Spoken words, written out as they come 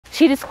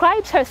She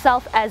describes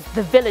herself as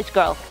the village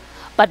girl.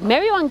 But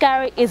Mary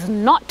Wangari is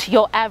not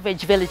your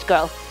average village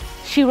girl.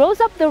 She rose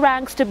up the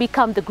ranks to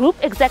become the Group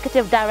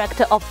Executive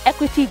Director of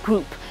Equity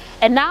Group.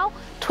 And now,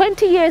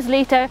 20 years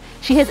later,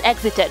 she has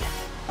exited.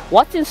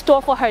 What's in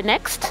store for her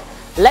next?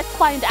 Let's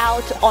find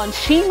out on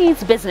She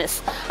Means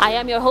Business. I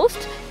am your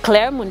host,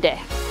 Claire Munde.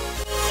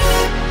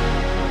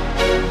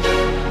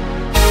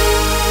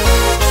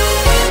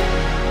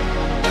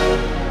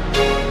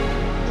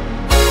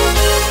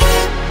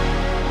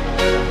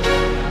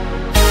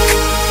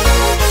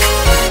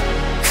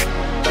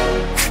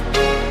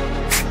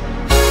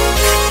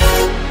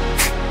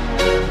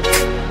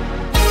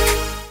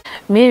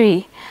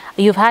 Mary,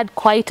 you've had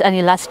quite an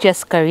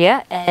illustrious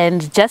career,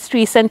 and just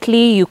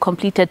recently you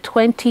completed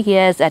 20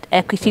 years at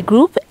Equity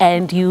Group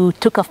and you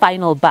took a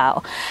final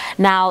bow.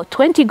 Now,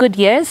 20 good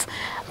years,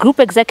 Group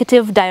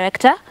Executive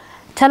Director.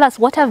 Tell us,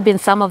 what have been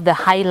some of the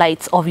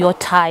highlights of your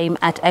time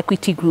at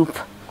Equity Group?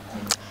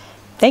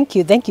 Thank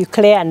you,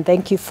 Claire, and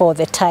thank you for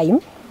the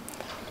time.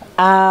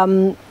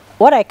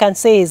 What I can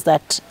say is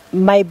that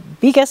my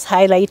biggest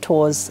highlight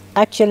was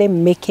actually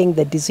making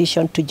the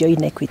decision to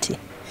join Equity.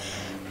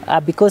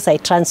 Because I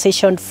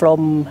transitioned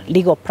from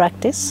legal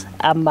practice.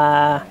 I'm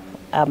a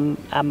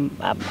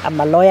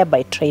lawyer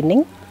by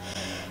training,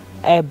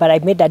 but I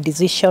made a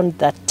decision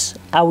that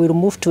I will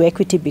move to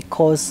Equity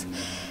because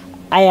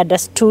I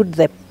understood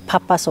the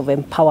purpose of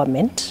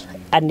empowerment,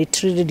 and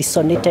it really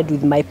resonated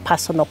with my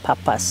personal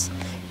purpose.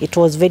 It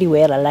was very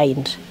well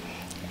aligned,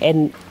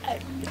 and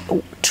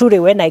truly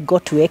when I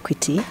got to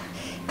Equity,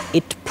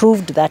 it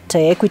proved that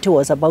Equity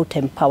was about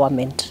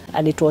empowerment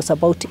and it was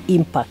about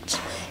impact.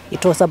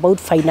 It was about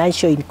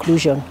financial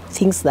inclusion,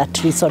 things that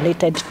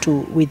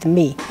resonated with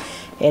me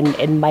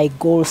and my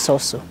goals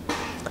also.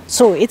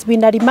 So it's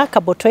been a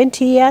remarkable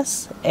 20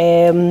 years.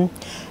 I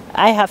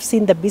have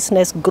seen the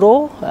business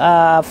grow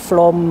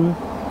from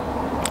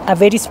a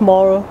very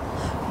small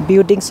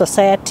building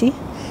society.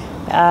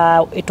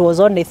 It was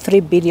on a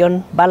 3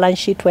 billion balance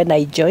sheet when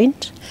I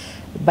joined.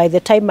 By the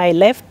time I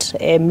left,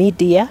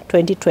 mid-year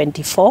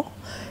 2024,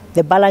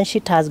 the balance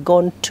sheet has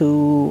gone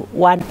to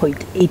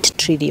 1.8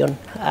 trillion,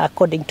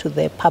 according to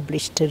the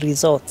published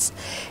results,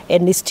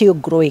 and it's still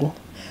growing.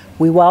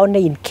 We were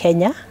only in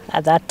Kenya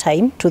at that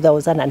time,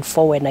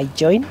 2004, when I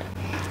joined.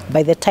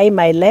 By the time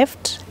I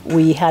left,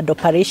 we had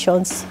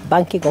operations,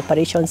 banking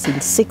operations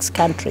in 6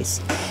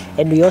 countries,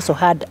 and we also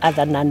had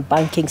other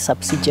non-banking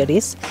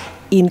subsidiaries,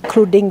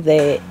 including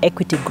the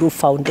Equity Group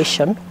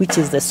Foundation, which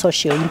is the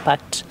social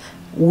impact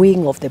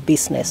wing of the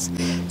business.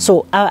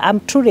 So I'm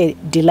truly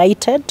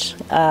delighted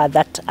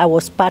that I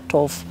was part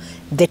of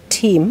the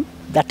team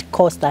that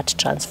caused that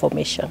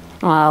transformation.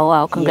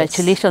 Wow,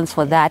 congratulations yes.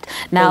 for that.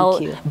 Now,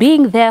 Thank you.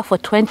 Being there for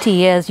 20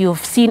 years,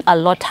 you've seen a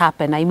lot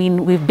happen. I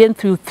mean, we've been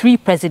through 3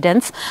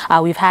 presidents,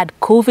 we've had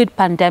COVID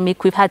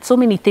pandemic, we've had so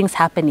many things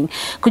happening.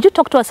 Could you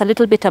talk to us a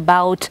little bit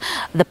about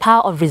the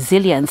power of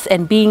resilience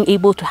and being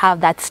able to have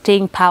that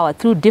staying power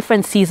through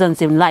different seasons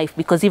in life?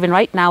 Because even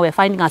right now, we're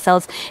finding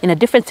ourselves in a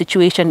different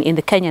situation in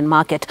the Kenyan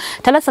market.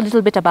 Tell us a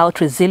little bit about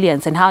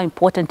resilience and how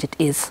important it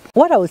is.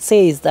 What I would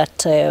say is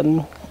that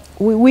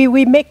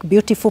we make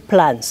beautiful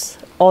plans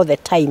all the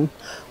time,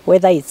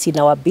 whether it's in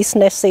our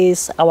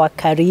businesses, our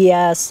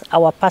careers,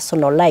 our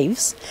personal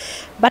lives.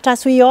 But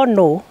as we all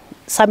know,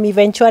 some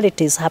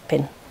eventualities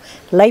happen.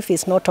 Life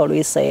is not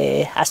always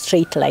a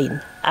straight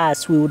line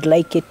as we would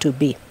like it to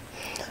be.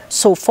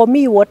 So for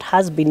me, what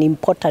has been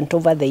important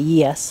over the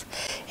years,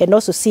 and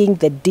also seeing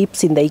the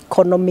dips in the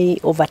economy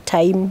over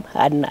time,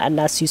 and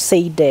as you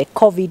said,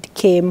 COVID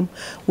came.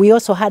 We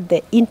also had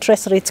the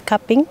interest rates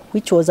capping,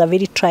 which was a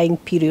very trying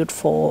period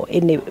for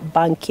any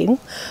banking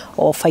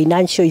or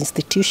financial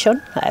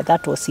institution.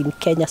 That was in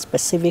Kenya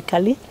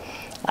specifically.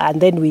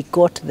 And then we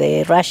got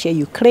the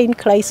Russia-Ukraine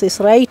crisis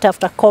right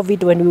after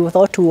COVID, when we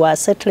thought we were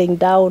settling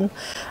down.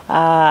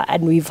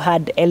 And we've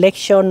had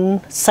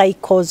election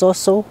cycles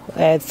also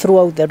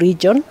throughout the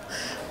region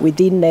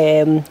within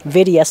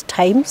various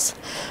times.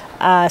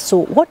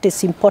 So what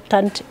is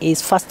important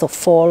is, first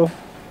of all,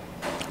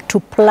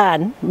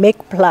 to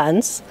make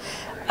plans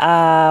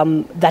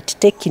that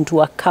take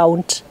into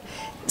account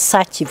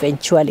such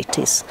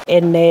eventualities.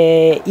 And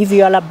if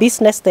you are a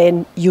business,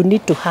 then you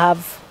need to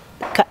have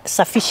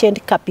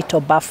sufficient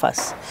capital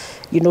buffers,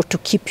 to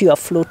keep you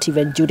afloat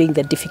even during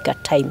the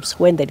difficult times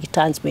when the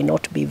returns may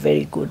not be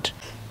very good.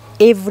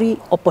 Every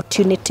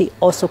opportunity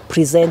also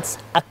presents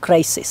a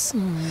crisis.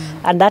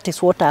 And that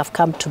is what I've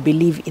come to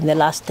believe in the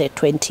last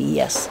 20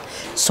 years.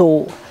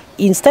 So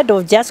instead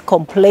of just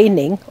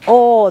complaining,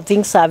 oh,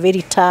 things are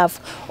very tough,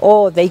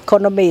 oh, the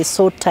economy is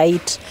so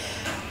tight,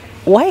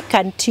 why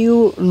can't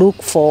you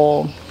look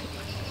for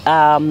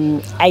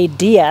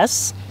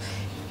ideas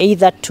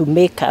either to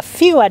make a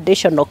few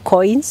additional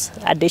coins,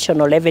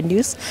 additional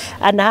revenues,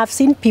 and I have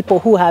seen people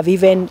who have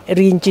even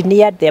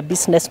re-engineered their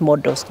business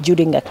models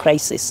during a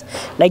crisis.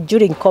 Like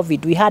during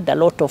COVID, we had a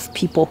lot of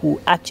people who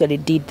actually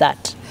did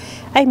that.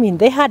 I mean,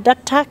 they had a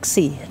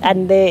taxi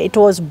and it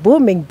was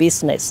booming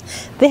business.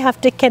 They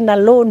have taken a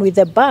loan with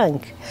the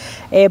bank.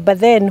 But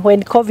then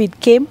when COVID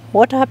came,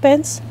 what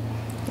happens?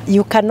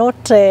 You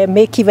cannot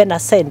make even a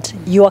cent.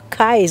 Your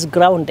car is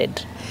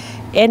grounded.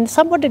 And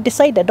somebody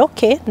decided,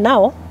 okay,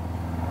 now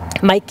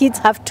my kids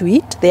have to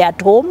eat, they're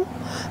at home,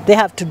 they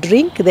have to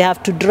drink, they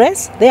have to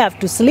dress, they have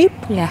to sleep.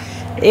 Yeah.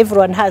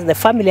 Everyone has, the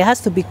family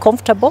has to be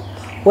comfortable,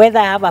 whether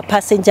I have a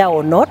passenger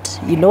or not,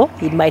 you know,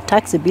 in my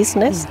taxi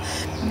business.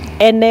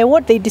 And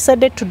what they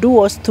decided to do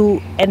was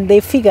and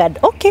they figured,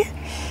 okay,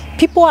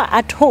 people are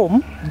at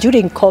home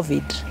during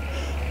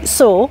COVID,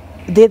 so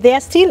they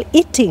are still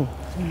eating.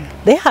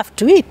 They have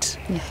to eat.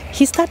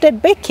 He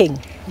started baking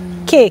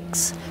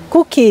cakes,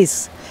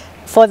 cookies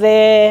for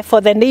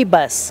the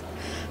neighbors.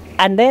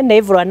 And then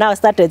everyone now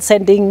started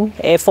sending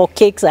for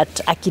cakes at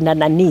Akina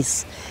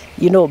Nani's,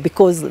 you know,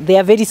 because they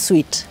are very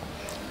sweet.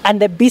 And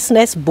the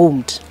business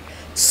boomed.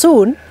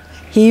 Soon,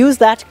 he used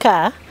that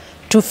car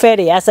to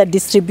ferry as a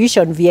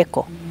distribution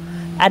vehicle.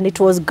 And it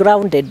was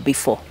grounded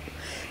before.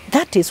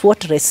 That is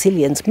what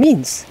resilience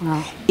means.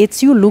 Wow.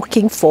 It's you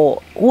looking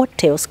for,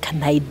 what else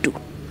can I do?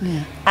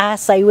 Yeah.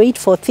 As I wait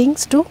for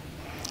things to.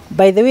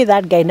 By the way,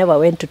 that guy never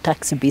went to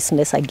taxi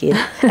business again,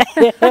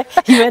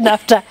 even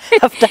after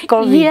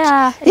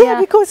COVID. Yeah,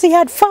 because he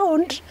had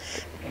found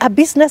a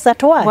business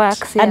that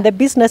works, and the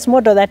business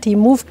model that he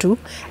moved to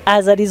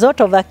as a result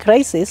of a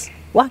crisis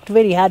worked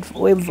very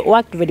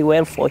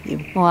well for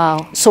him.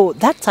 Wow. So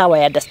that's how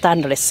I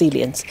understand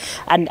resilience.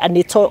 And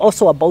it's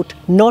also about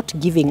not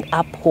giving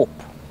up hope.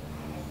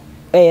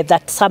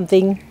 That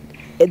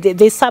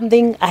there's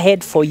something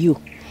ahead for you.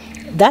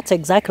 That's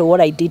exactly what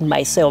I did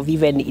myself,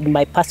 even in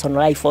my personal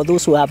life, for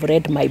those who have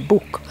read my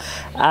book.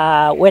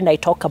 When I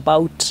talk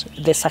about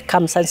the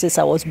circumstances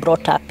I was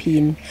brought up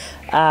in,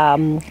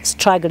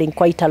 struggling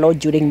quite a lot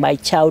during my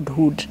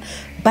childhood,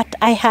 but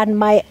I had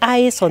my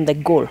eyes on the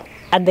goal.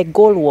 And the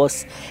goal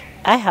was,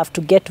 I have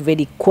to get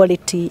very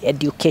quality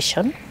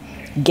education,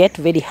 get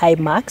very high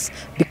marks,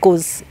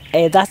 because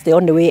that's the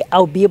only way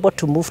I'll be able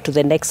to move to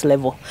the next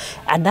level.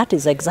 And that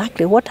is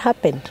exactly what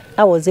happened.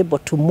 I was able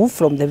to move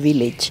from the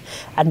village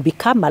and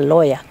become a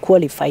lawyer,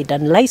 qualified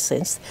and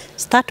licensed,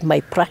 start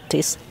my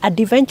practice, and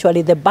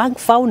eventually the bank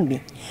found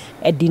me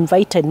and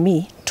invited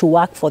me to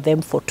work for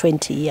them for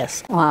 20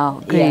 years.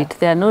 Wow, great. Yeah.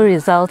 There are no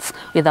results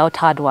without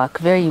hard work.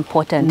 Very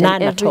important.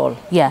 None at all.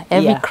 Yeah,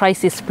 every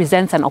crisis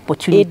presents an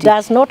opportunity. It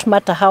does not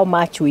matter how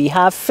much we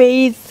have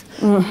faith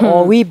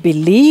or we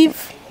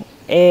believe.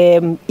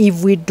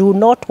 If we do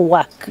not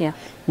work,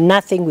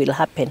 nothing will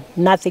happen.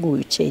 Nothing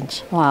will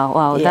change.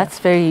 Wow, that's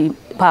very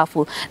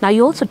powerful. Now,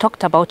 you also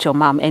talked about your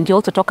mom, and you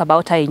also talk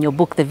about her in your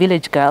book, The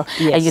Village Girl,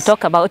 and you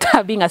talk about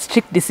her being a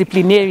strict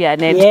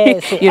disciplinarian,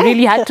 and you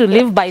really had to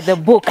live by the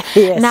book.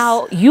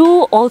 Now,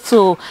 you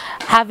also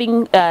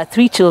having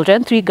 3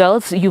 children, 3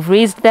 girls, you've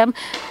raised them.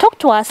 Talk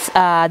to us,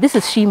 this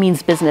is She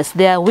Means Business.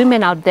 There are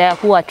women out there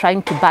who are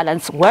trying to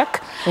balance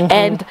work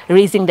and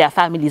raising their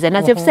families. And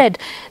as you've said,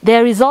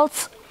 their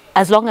results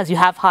as long as you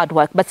have hard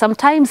work. But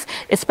sometimes,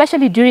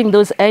 especially during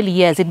those early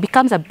years, it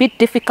becomes a bit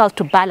difficult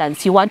to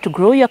balance. You want to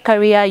grow your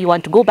career, you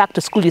want to go back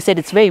to school. You said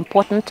it's very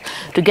important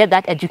to get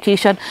that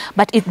education,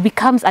 but it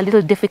becomes a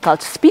little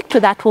difficult. Speak to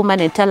that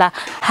woman and tell her,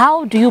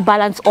 how do you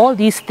balance all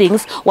these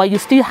things while you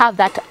still have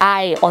that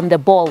eye on the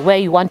ball where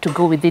you want to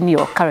go within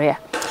your career?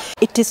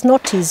 It is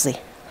not easy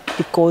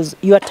because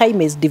your time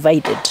is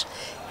divided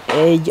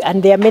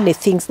and there are many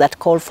things that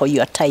call for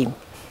your time.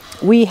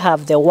 We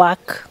have the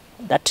work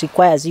that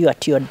requires you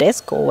at your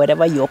desk or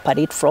wherever you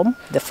operate from,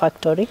 the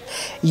factory.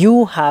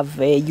 You have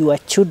your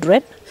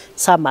children.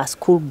 Some are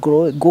school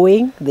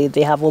going,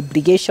 they have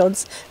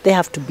obligations, they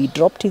have to be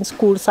dropped in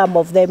school, some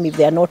of them if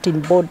they are not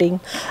in boarding.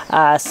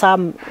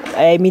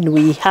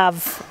 We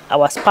have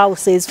our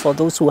spouses, for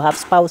those who have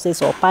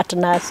spouses or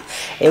partners.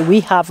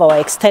 We have our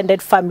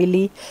extended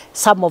family.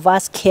 Some of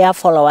us care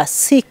for our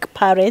sick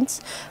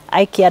parents.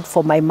 I cared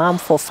for my mom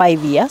for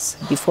 5 years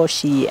before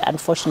she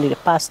unfortunately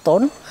passed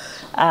on.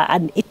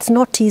 And it's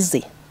not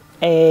easy.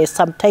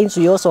 Sometimes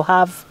we also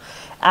have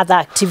other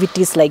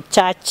activities like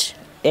church.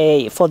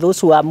 For those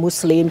who are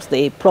Muslims,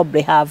 they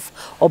probably have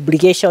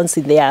obligations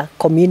in their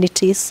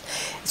communities.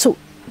 So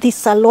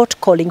there's a lot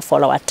calling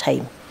for our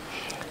time.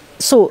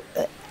 So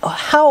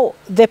how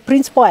the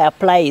principle I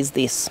apply is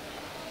this.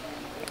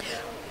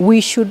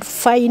 We should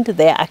find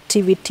the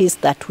activities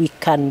that we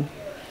can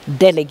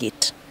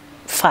delegate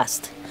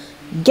first.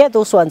 Get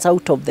those ones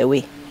out of the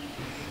way.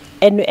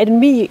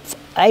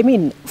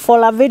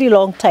 For a very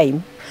long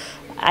time,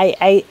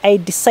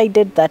 I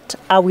decided that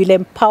I will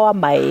empower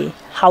my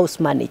house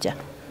manager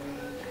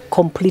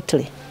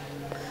completely.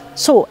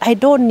 So I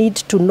don't need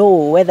to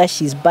know whether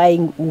she's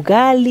buying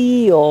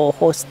ugali or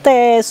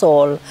hostess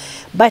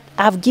but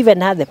I've given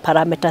her the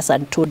parameters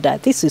and told her,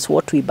 this is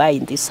what we buy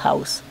in this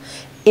house.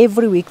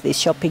 Every week there's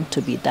shopping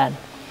to be done.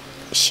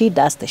 She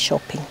does the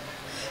shopping.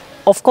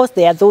 Of course,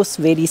 there are those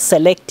very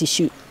select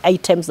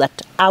items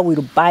that I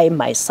will buy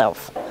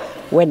myself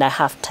when I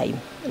have time,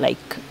 like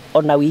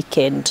on a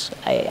weekend,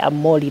 I am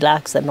more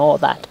relaxed and all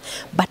that.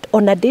 But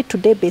on a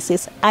day-to-day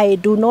basis, I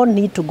do not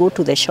need to go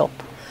to the shop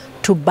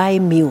to buy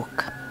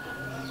milk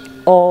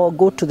or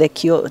go to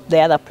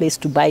the other place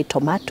to buy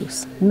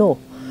tomatoes. No.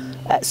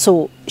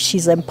 So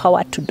she's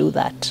empowered to do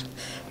that.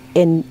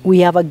 And we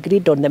have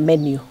agreed on the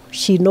menu.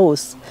 She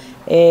knows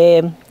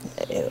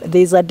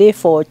there's a day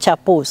for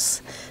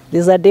chapos,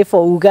 there's a day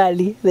for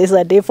ugali, there's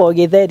a day for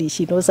githeri.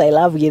 She knows I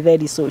love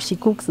githeri, so she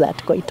cooks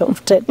that quite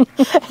often.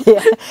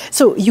 Yeah.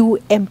 So you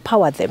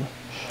empower them.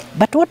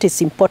 But what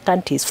is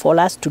important is for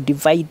us to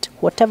divide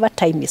whatever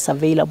time is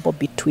available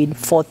between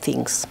 4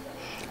 things.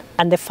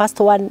 And the first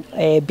one,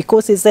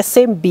 because it's the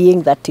same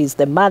being that is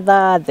the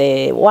mother,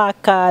 the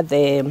worker,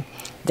 the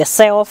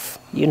self,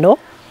 you know.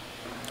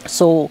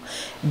 So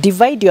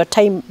divide your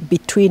time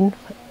between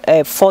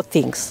 4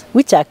 things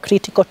which are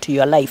critical to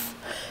your life.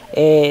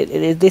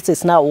 This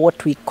is now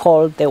what we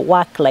call the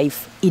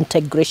work-life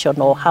integration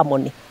or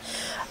harmony.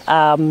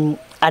 And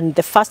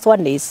the first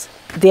one is,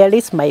 there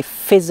is my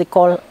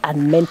physical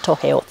and mental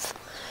health.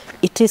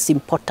 It is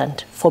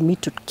important for me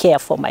to care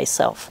for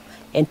myself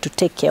and to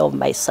take care of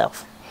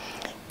myself.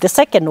 The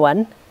second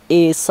one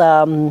is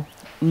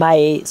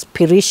my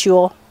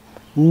spiritual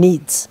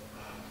needs.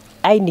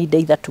 I need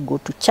either to go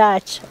to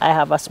church. I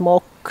have a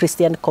small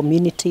Christian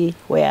community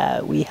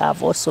where we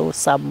have also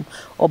some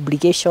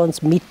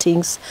obligations,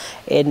 meetings,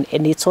 and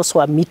it's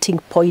also a meeting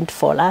point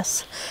for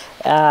us.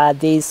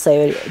 There's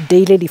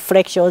daily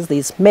reflections,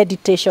 there's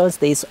meditations,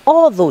 there's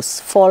all those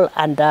fall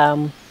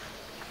under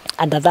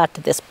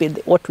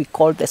that, what we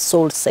call the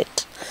soul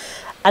set.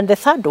 And the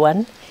third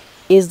one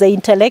is the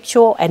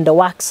intellectual and the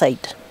work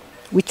side,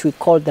 which we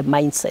call the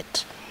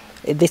mindset.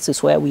 This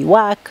is where we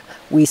work,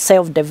 we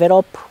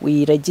self-develop,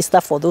 we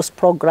register for those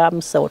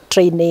programs or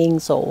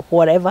trainings or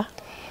whatever.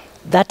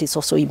 That is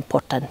also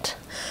important.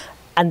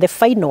 And the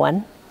final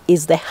one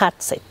is the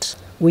heart set.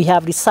 We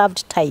have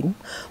reserved time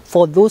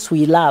for those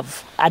we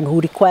love and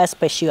who require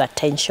special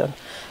attention.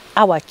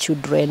 Our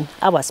children,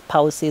 our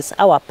spouses,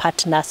 our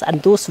partners,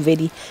 and those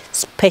very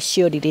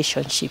special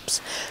relationships.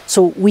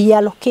 So we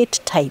allocate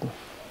time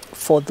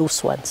for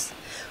those ones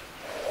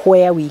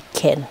where we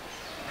can.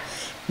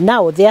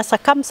 Now, there are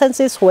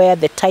circumstances where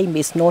the time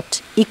is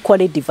not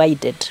equally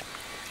divided.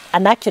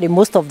 And actually,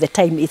 most of the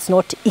time, it's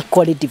not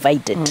equally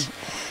divided.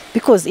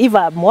 Because if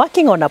I'm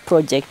working on a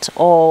project,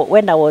 or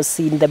when I was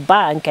in the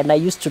bank and I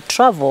used to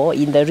travel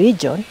in the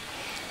region,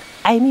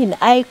 I mean,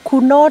 I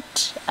could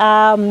not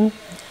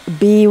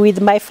be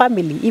with my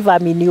family if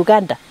I'm in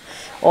Uganda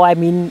or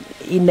I'm in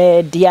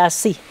a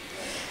DRC.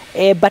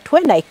 But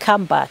when I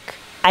come back,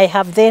 I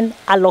have then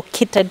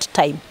allocated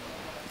time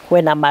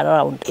when I'm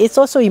around. It's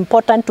also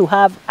important to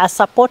have a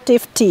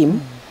supportive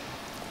team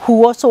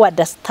who also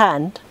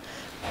understand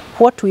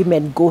what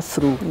women go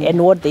through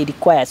and what they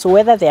require. So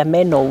whether they are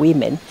men or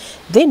women,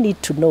 they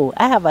need to know,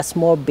 I have a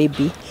small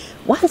baby.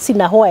 Once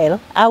in a while,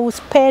 I will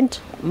spend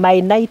my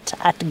night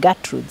at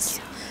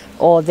Gertrude's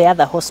or the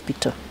other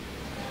hospital.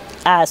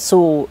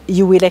 So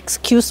you will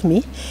excuse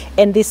me,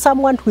 and there's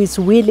someone who is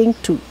willing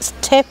to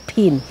step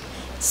in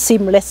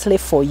seamlessly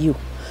for you.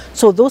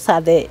 So those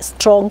are the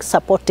strong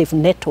supportive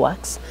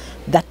networks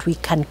that we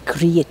can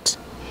create.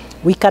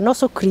 We can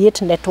also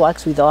create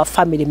networks with our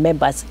family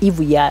members if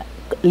we are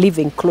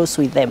living close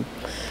with them.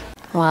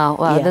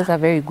 Wow, those are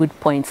very good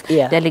points.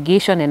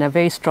 Delegation and a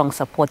very strong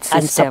support system.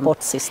 And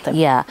support system.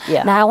 Yeah.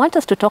 Now, I want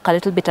us to talk a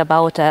little bit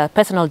about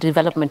personal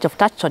development. You've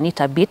touched on it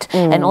a bit,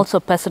 and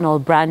also personal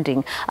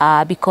branding,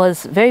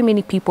 because very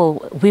many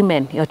people,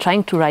 women, you're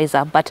trying to rise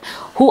up, but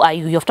who are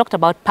you? You've talked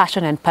about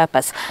passion and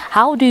purpose.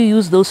 How do you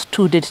use those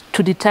two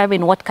to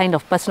determine what kind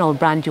of personal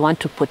brand you want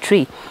to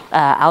portray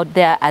out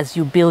there as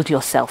you build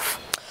yourself?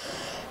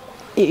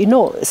 You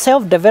know,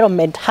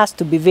 self-development has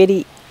to be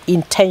very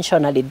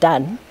intentionally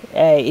done.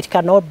 It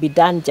cannot be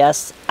done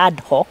just ad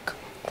hoc.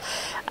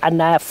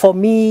 And for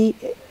me,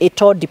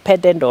 it all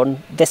depended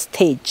on the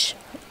stage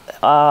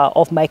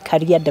of my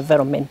career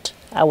development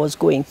I was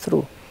going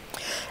through.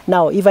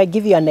 Now, if I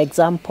give you an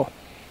example,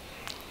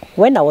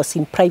 when I was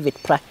in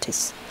private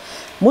practice,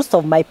 most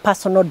of my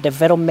personal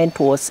development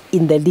was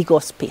in the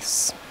legal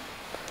space.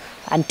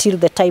 Until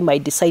the time I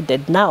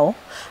decided now,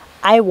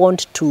 I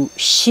want to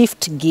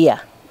shift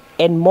gear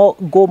and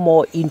go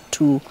more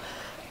into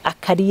a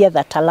career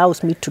that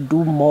allows me to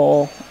do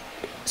more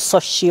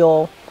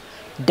social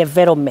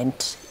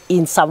development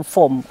in some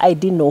form. I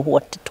didn't know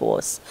what it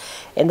was.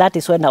 And that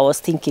is when I was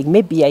thinking,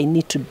 maybe I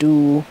need to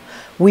do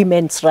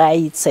women's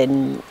rights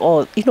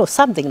or, you know,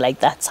 something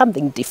like that,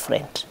 something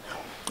different,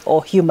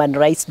 or human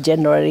rights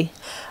generally.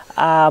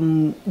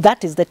 That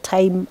is the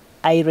time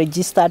I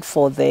registered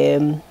for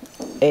the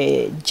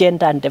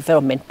Gender and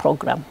Development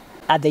Program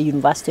at the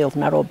University of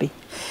Nairobi.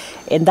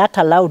 And that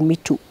allowed me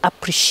to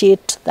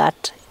appreciate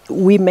that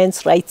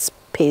women's rights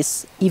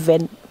space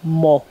even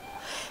more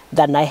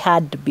than I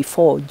had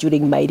before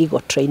during my legal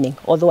training,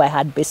 although I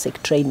had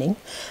basic training.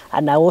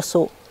 And I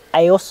also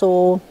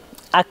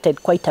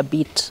acted quite a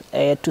bit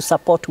to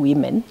support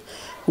women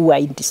who are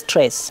in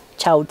distress,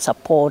 child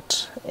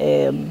support,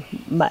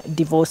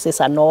 divorces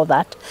and all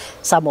that.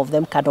 Some of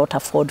them cannot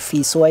afford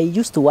fees. So I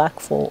used to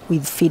work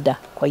with FIDA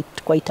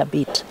quite a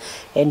bit,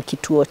 and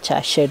Kituo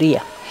cha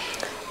Sheria.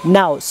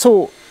 Now,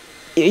 so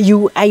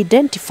you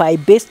identify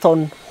based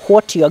on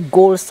what your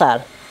goals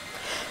are.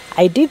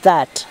 I did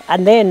that,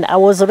 and then I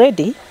was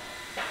ready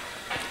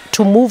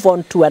to move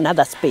on to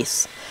another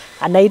space.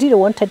 And I really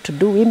wanted to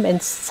do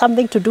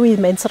something to do with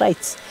women's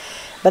rights.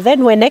 But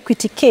then when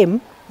equity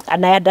came,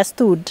 and I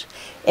understood,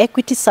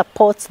 equity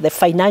supports the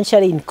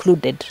financially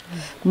included.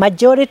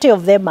 Majority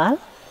of them are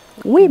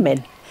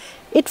women.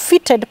 It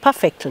fitted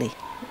perfectly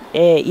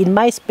in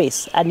my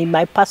space and in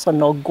my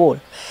personal goal.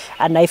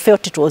 And I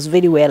felt it was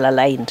very well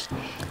aligned.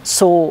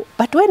 So,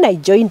 but when I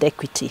joined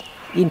equity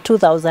in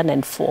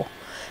 2004,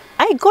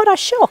 I got a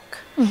shock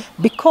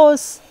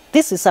because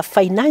this is a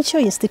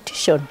financial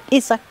institution.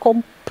 It's a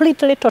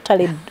completely,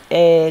 totally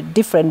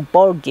different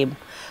ball game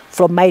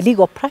from my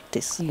legal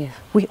practice,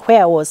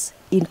 where I was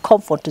in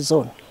comfort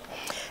zone.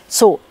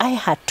 So I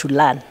had to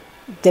learn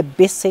the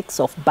basics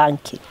of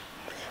banking.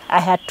 I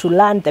had to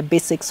learn the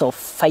basics of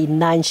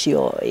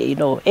financial,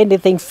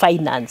 anything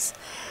finance,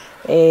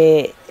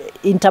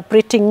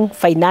 interpreting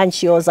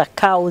financials,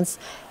 accounts,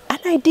 and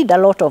I did a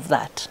lot of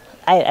that.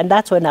 And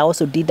that's when I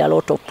also did a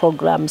lot of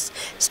programs,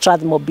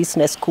 Strathmore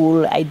Business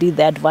School. I did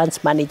the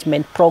advanced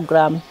management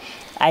program.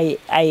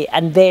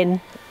 And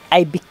then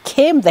I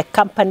became the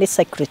company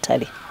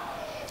secretary.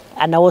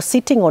 And I was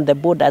sitting on the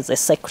board as a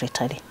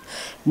secretary.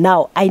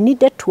 Now, I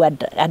needed to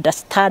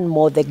understand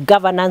more the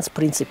governance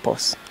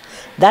principles.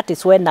 That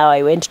is when now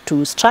I went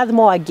to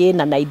Strathmore again,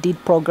 and I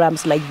did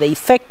programs like the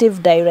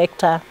effective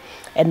director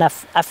and a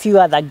few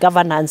other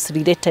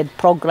governance-related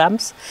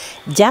programs,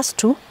 just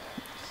to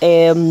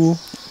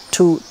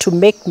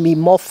make me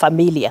more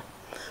familiar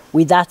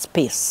with that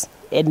space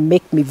and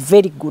make me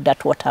very good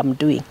at what I'm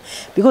doing.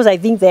 Because I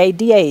think the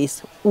idea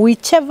is,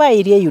 whichever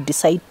area you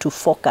decide to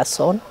focus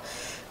on,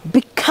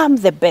 become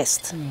the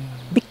best,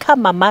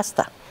 become a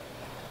master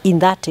in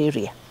that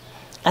area.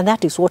 And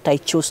that is what I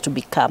chose to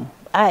become.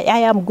 I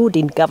am good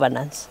in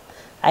governance.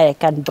 I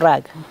can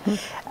brag.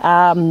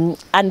 And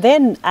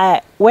then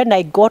when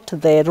I got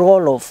the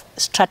role of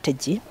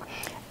strategy,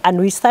 and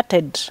we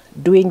started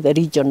doing the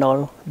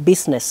regional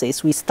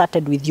businesses. We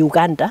started with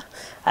Uganda,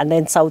 and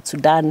then South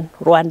Sudan,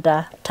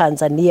 Rwanda,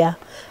 Tanzania,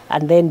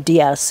 and then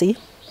DRC.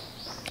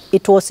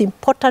 It was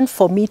important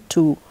for me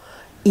to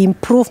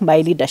improve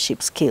my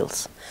leadership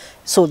skills.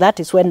 So that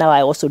is when now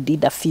I also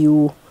did a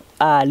few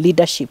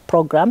leadership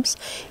programs.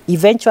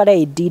 Eventually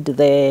I did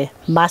the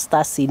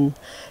Masters in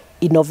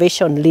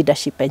Innovation,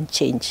 Leadership and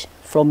Change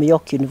from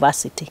York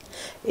University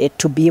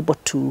to be able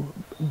to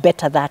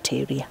better that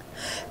area.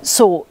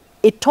 So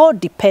it all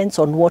depends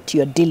on what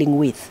you're dealing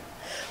with.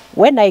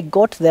 When I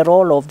got the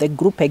role of the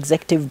Group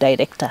Executive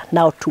Director,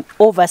 now to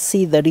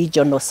oversee the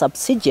regional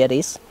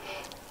subsidiaries,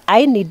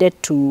 I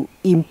needed to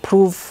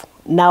improve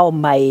now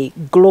my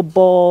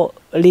global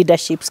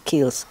leadership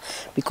skills,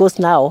 because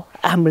now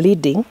I'm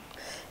leading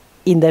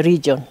in the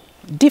region.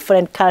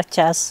 Different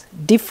cultures,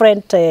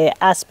 different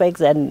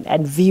aspects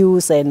and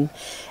views, and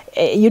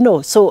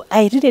so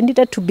I really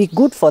needed to be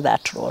good for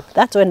that role.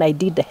 That's when I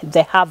did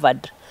the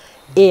Harvard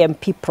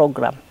AMP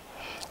program.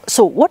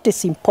 So what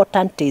is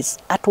important is,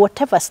 at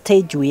whatever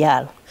stage we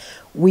are,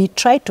 we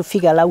try to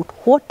figure out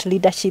what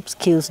leadership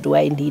skills do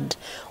I need,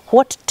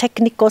 what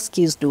technical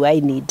skills do I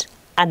need,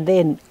 and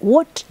then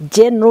what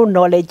general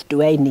knowledge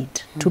do I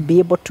need to be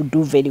able to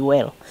do very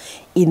well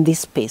in this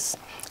space,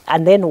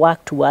 and then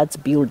work towards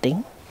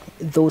building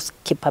those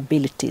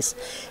capabilities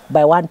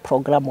by one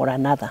program or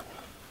another.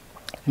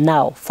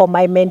 Now, for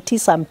my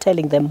mentees, I'm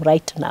telling them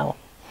right now,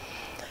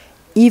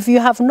 if you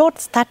have not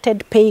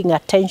started paying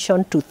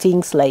attention to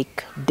things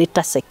like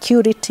data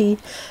security,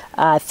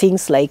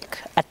 things like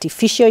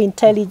artificial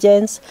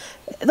intelligence,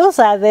 those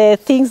are the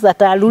things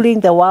that are ruling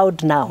the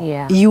world now.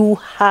 Yeah. You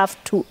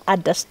have to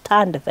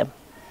understand them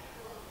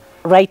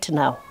right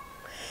now,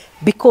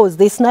 because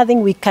there's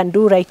nothing we can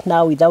do right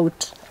now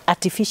without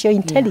artificial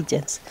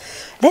intelligence.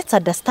 Yeah. Let's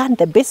understand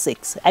the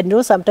basics. I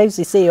know sometimes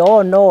we say,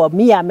 oh no,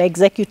 me, I'm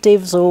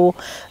executive, so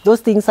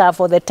those things are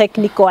for the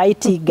technical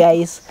IT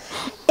guys.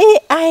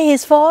 AI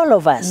is for all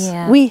of us.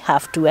 Yeah. We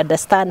have to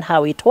understand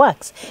how it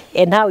works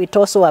and how it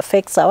also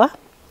affects our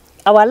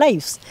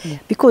lives. Yeah.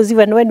 Because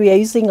even when we are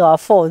using our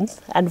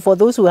phones, and for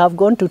those who have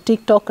gone to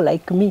TikTok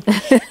like me,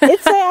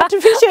 it's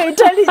artificial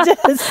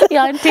intelligence.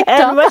 You're on TikTok.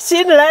 And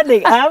machine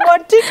learning. I'm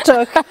on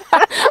TikTok.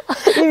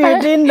 If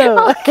you didn't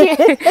know.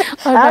 Okay.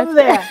 Oh, I'm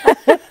there.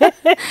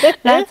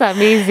 That's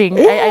amazing.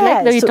 Yeah. I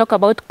like that you talk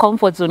about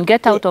comfort zone.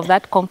 Get out of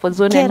that comfort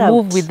zone and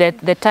move with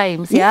the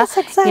times. Yeah? Yes,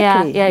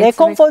 exactly. Yeah, the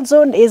comfort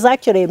zone is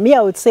actually,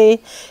 I would say,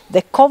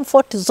 the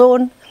comfort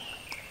zone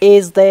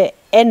is the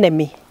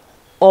enemy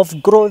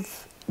of growth,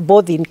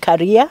 both in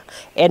career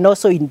and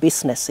also in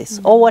businesses,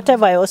 or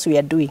whatever else we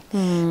are doing.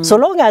 So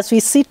long as we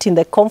sit in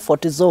the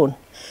comfort zone,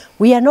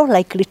 we are not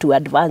likely to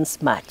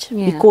advance much,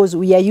 because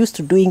we are used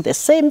to doing the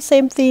same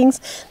things,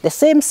 the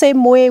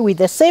same way, with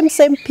the same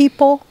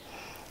people.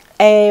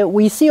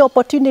 We see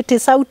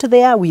opportunities out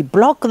there, we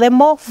block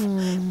them off,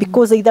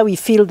 because either we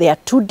feel they are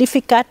too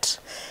difficult,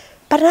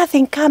 but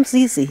nothing comes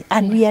easy,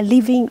 and we are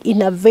living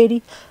in a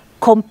very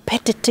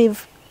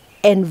competitive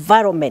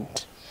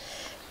environment.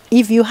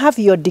 If you have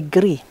your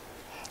degree,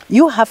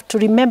 you have to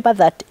remember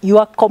that you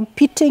are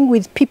competing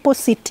with people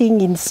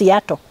sitting in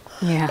Seattle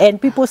Yeah.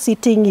 and people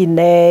sitting in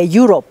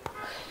Europe,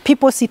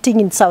 people sitting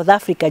in South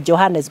Africa,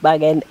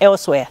 Johannesburg, and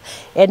elsewhere,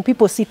 and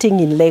people sitting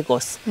in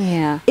Lagos.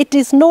 Yeah. It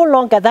is no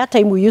longer that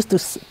time we used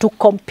to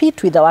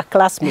compete with our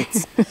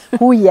classmates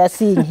who we are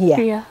seeing here.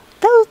 Yeah.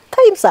 Those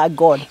times are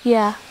gone.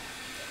 Yeah.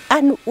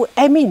 And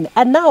I mean,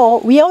 and now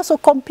we are also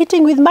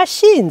competing with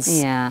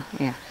machines. Yeah.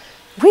 Yeah.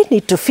 We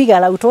need to figure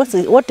out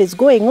what is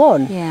going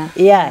on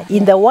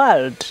in the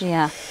world.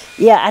 Yeah.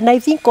 Yeah, and I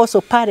think also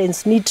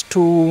parents need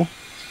to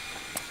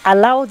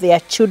allow their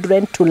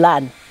children to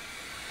learn.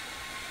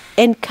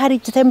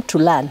 Encourage them to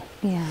learn.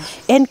 Yeah.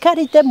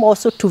 Encourage them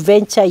also to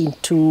venture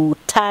into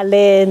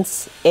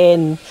talents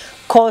and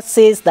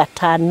courses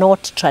that are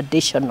not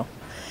traditional.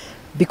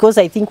 Because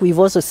I think we've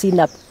also seen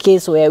a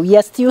case where we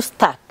are still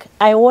stuck.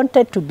 I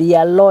wanted to be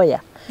a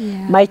lawyer.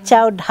 Yeah. My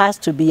child has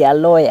to be a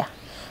lawyer.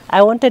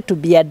 I wanted to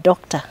be a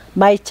doctor.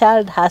 My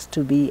child has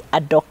to be a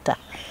doctor.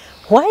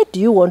 Why do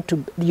you want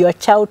your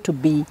child to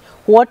be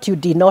what you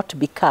did not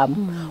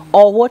become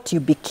or what you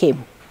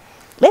became?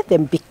 Let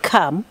them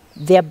become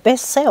their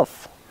best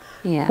self,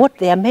 what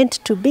they are meant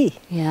to be.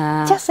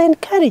 Yeah. Just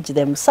encourage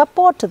them,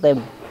 support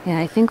them. Yeah,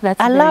 I think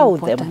that's Allow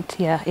very important.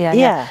 them.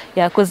 Yeah,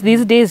 because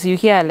these days you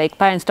hear like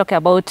parents talk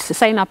about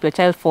sign up your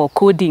child for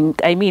coding.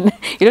 I mean,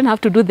 you don't have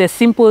to do the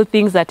simple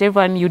things that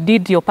you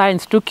did, your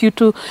parents took you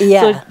to.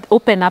 Yeah. So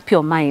open up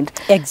your mind.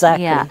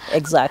 Exactly, yeah.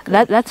 exactly.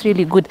 That's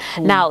really good.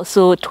 Now,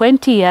 so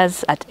 20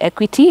 years at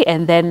Equity,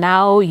 and then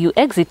now you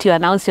exit, you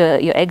announce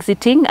you're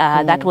exiting.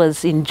 That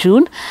was in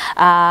June.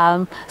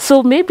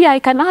 So maybe I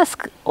can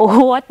ask,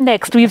 what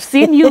next? We've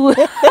seen you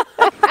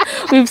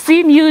we've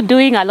seen you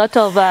doing a lot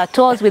of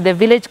tours with the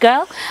Village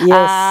Girl.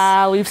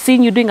 Yes. We've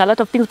seen you doing a lot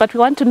of things, but we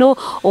want to know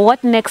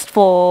what next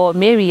for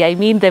Mary. I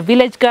mean, the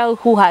Village Girl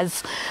who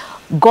has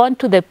gone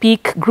to the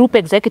peak, Group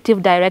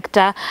Executive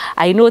Director.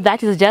 I know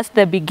that is just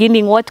the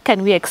beginning. What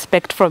can we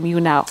expect from you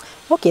now?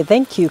 Okay,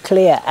 thank you,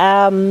 Claire.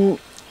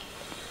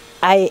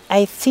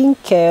 I think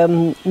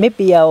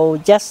maybe I'll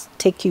just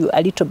take you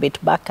a little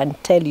bit back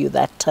and tell you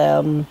that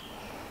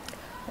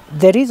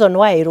the reason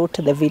why I wrote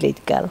The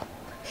Village Girl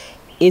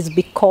is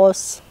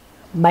because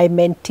my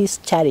mentees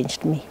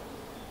challenged me.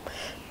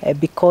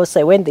 Because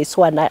when they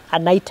saw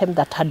an item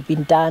that had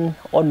been done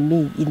on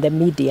me in the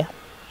media,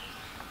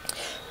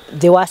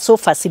 they were so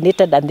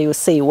fascinated and they would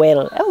say,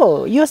 well,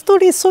 oh, your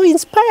story is so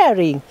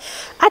inspiring.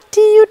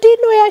 Auntie, you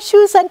didn't wear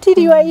shoes until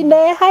you were in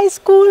high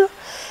school?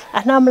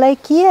 And I'm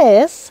like,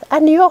 yes.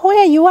 And you're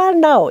where you are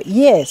now?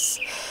 Yes.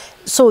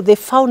 So they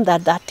found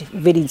that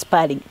very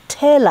inspiring.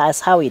 Tell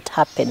us how it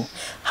happened.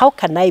 How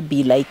can I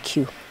be like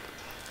you?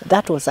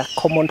 That was a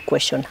common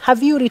question.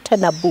 Have you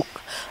written a book?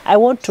 I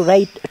want to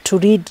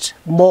read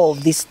more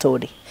of this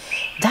story.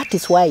 That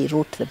is why I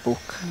wrote the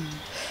book.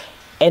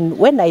 And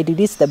when I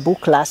released the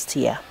book last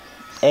year,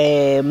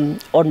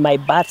 on my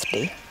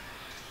birthday,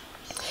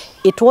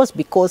 it was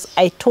because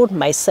I told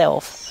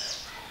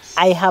myself,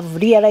 I have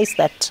realized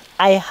that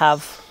I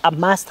have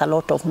amassed a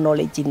lot of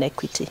knowledge in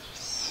equity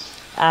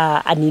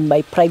and in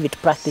my private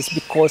practice,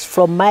 because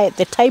from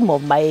the time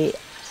of my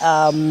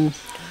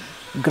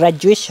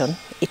graduation,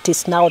 it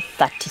is now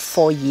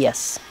 34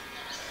 years.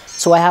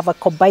 So I have a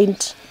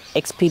combined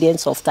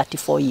experience of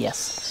 34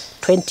 years,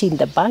 20 in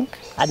the bank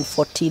and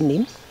 14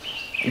 in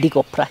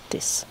legal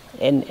practice.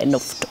 And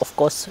of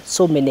course,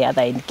 so many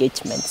other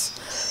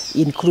engagements,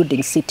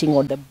 including sitting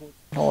on the board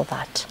and all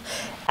that.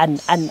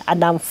 And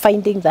I'm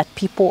finding that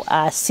people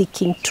are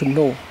seeking to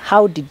know,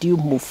 how did you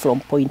move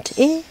from point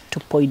A to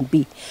point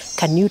B?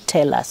 Can you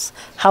tell us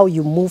how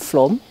you move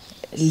from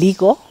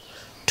legal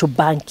to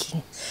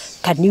banking?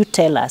 Can you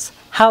tell us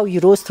how you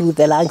rose through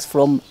the ranks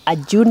from a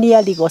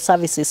junior legal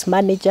services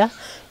manager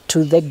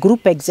to the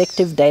group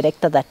executive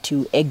director that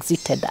you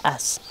exited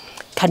as?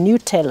 Can you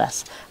tell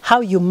us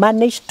how you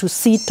managed to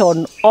sit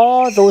on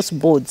all those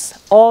boards,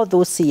 all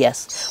those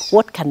years?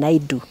 What can I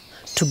do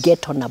to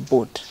get on a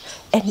board?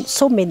 And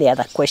so many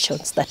other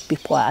questions that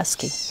people are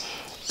asking.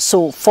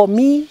 So for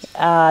me,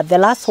 the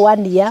last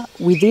 1 year,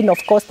 within, of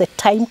course, the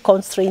time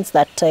constraints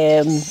that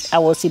I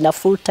was in a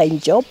full-time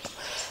job,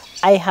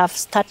 I have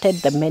started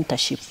the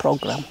mentorship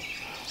program.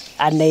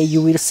 And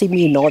you will see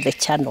me in all the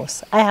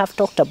channels. I have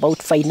talked about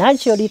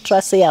financial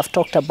literacy, I've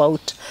talked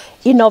about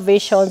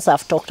innovations,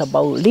 I've talked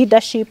about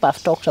leadership,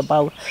 I've talked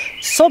about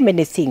so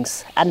many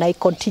things, and I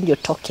continue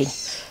talking.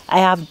 I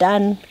have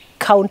done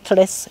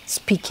countless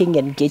speaking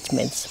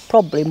engagements,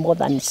 probably more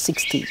than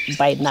 60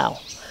 by now,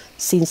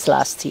 since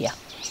last year.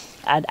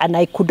 And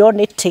I could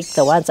only take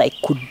the ones I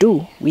could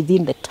do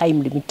within the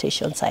time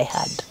limitations I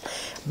had.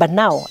 But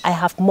now I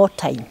have more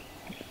time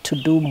to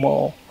do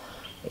more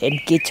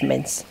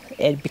engagements,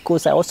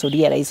 because I also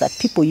realize that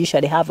people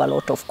usually have a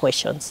lot of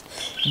questions.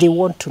 They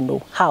want to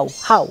know how,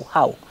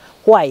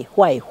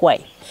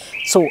 why.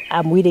 So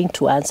I'm willing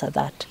to answer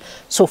that.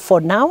 So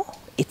for now,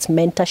 it's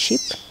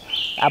mentorship.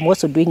 I'm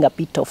also doing a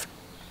bit of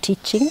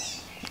teaching.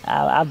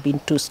 I've been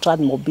to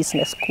Strathmore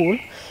Business School,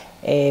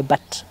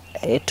 but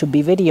to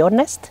be very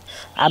honest,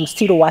 I'm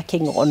still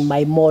working on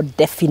my more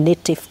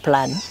definitive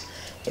plan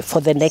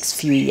for the next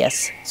few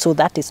years. So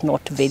that is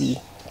not very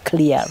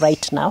clear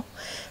right now.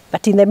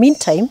 But in the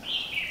meantime,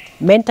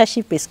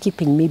 mentorship is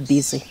keeping me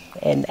busy,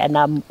 and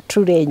I'm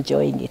truly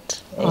enjoying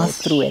it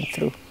through and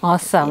through.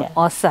 Awesome,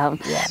 awesome.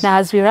 Yeah. Now,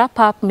 as we wrap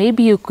up,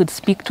 maybe you could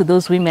speak to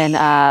those women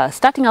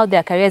starting out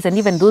their careers, and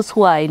even those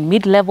who are in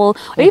mid-level,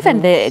 or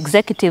even the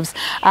executives.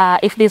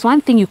 If there's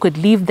one thing you could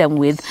leave them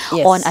with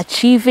on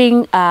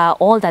achieving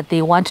all that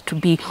they want to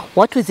be,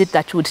 what is it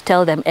that you would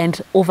tell them, and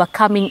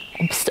overcoming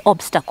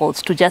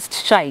obstacles to just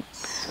shine?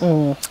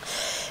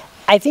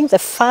 I think the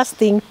first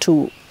thing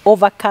to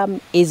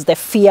overcome is the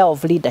fear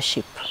of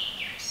leadership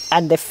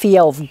and the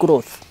fear of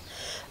growth.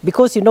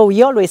 Because, you know,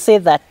 we always say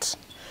that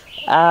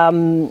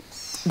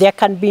there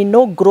can be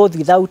no growth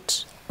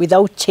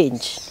without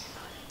change.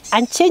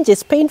 And change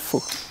is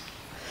painful.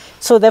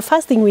 So the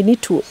first thing we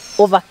need to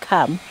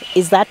overcome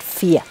is that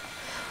fear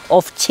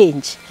of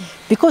change.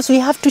 Because we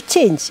have to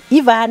change.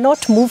 If I had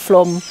not moved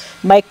from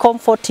my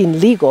comfort in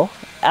legal,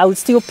 I would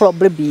still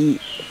probably be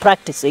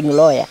practicing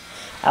lawyer.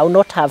 I would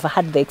not have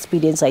had the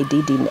experience I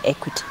did in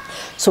equity.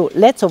 So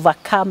let's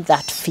overcome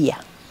that fear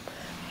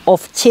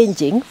of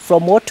changing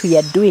from what we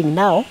are doing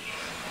now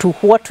to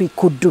what we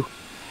could do,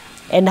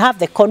 and have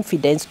the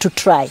confidence to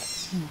try.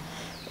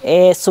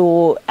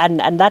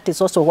 And that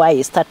is also why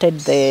I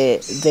started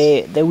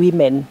the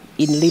Women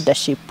in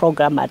Leadership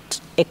program at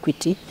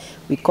Equity.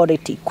 We call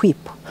it Equip,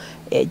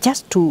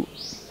 just to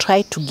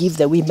try to give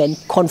the women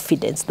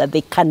confidence that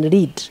they can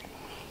lead.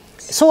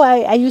 So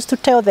I used to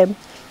tell them,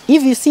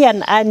 if you see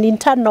an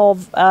internal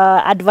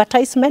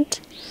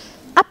advertisement,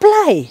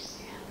 apply.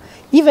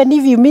 Even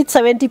if you meet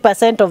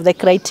 70% of the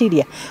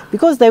criteria,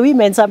 because the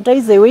women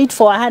sometimes they wait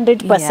for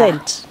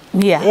 100%.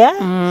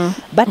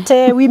 But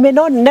we may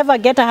never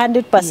get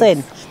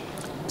 100%.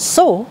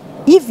 So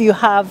if you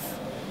have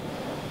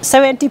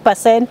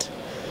 70%,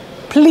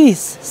 please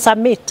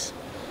submit.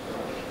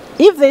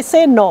 If they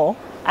say no,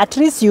 at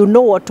least you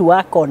know what to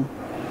work on.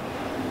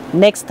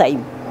 Next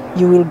time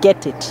you will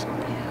get it.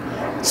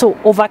 So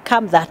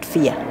overcome that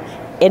fear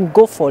and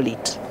go for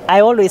it. I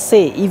always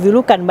say, if you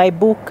look at my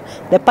book,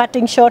 the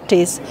parting shot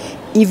is,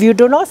 if you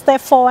do not step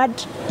forward,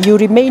 you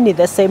remain in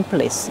the same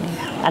place.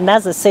 And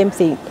that's the same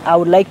thing I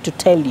would like to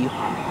tell you.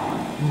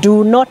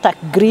 Do not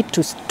agree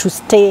to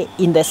stay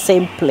in the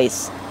same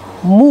place.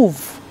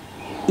 Move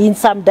in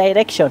some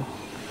direction.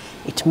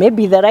 It may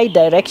be the right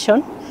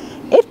direction.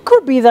 It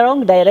could be the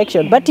wrong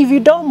direction. But if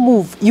you don't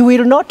move, you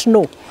will not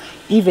know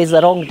if it's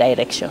the wrong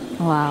direction.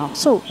 Wow.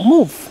 So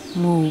move.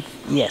 Move.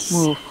 Yes.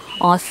 Move.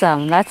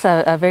 Awesome. That's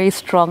a very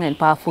strong and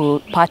powerful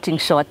parting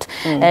shot.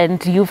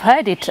 And you've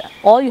heard it.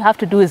 All you have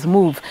to do is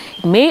move.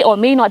 It may or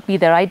may not be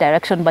the right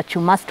direction, but you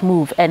must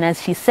move. And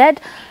as she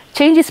said,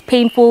 change is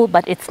painful,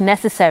 but it's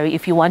necessary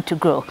if you want to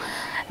grow.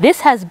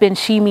 This has been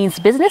She Means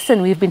Business,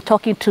 and we've been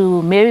talking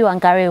to Mary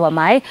Wangari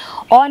Wamae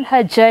on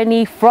her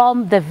journey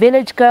from the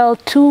village girl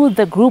to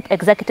the group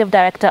executive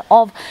director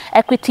of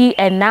Equity,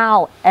 and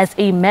now as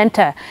a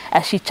mentor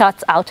as she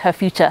charts out her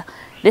future.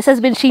 This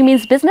has been She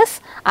Means Business.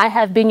 I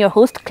have been your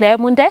host, Claire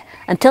Munde.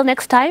 Until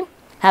next time,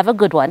 have a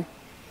good one.